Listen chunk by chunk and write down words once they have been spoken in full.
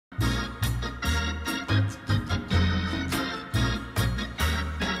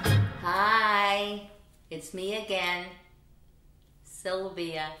It's me again,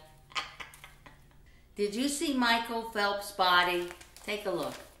 Sylvia. Did you see Michael Phelps' body? Take a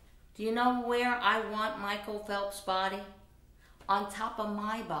look. Do you know where I want Michael Phelps' body? On top of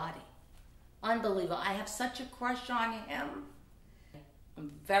my body. Unbelievable. I have such a crush on him.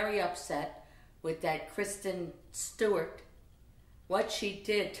 I'm very upset with that Kristen Stewart. What she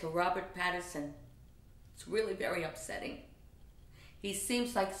did to Robert Pattinson. It's really very upsetting. He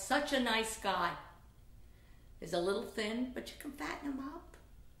seems like such a nice guy. He's a little thin, but you can fatten him up.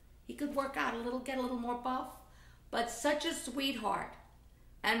 He could work out a little, get a little more buff, but such a sweetheart.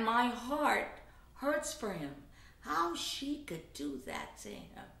 And my heart hurts for him. How she could do that to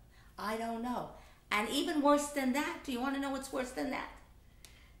him, I don't know. And even worse than that, do you want to know what's worse than that?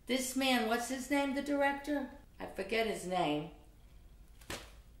 This man, what's his name, the director? I forget his name.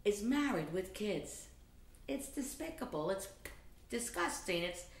 Is married with kids. It's despicable. It's disgusting.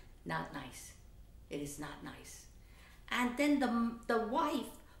 It's not nice. It is not nice. And then the wife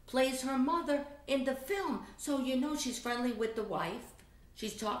plays her mother in the film. So you know she's friendly with the wife.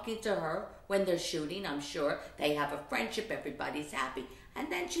 She's talking to her when they're shooting, I'm sure. They have a friendship. Everybody's happy.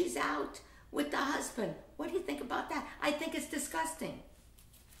 And then she's out with the husband. What do you think about that? I think it's disgusting.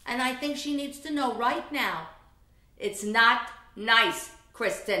 And I think she needs to know right now, it's not nice,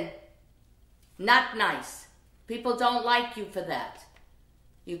 Kristen. Not nice. People don't like you for that.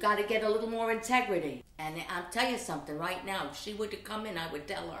 You got to get a little more integrity. And I'll tell you something right now. If she were to come in, I would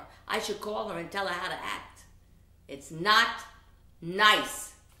tell her. I should call her and tell her how to act. It's not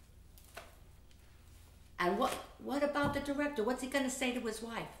nice. And what about the director? What's he going to say to his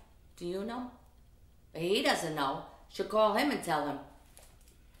wife? Do you know? He doesn't know. Should call him and tell him.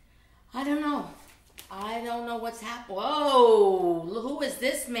 I don't know. I don't know what's happening. Whoa! Who is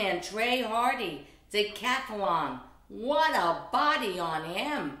this man? Trey Hardee. Decathalon. What a body on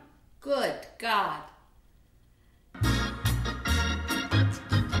him. Good God.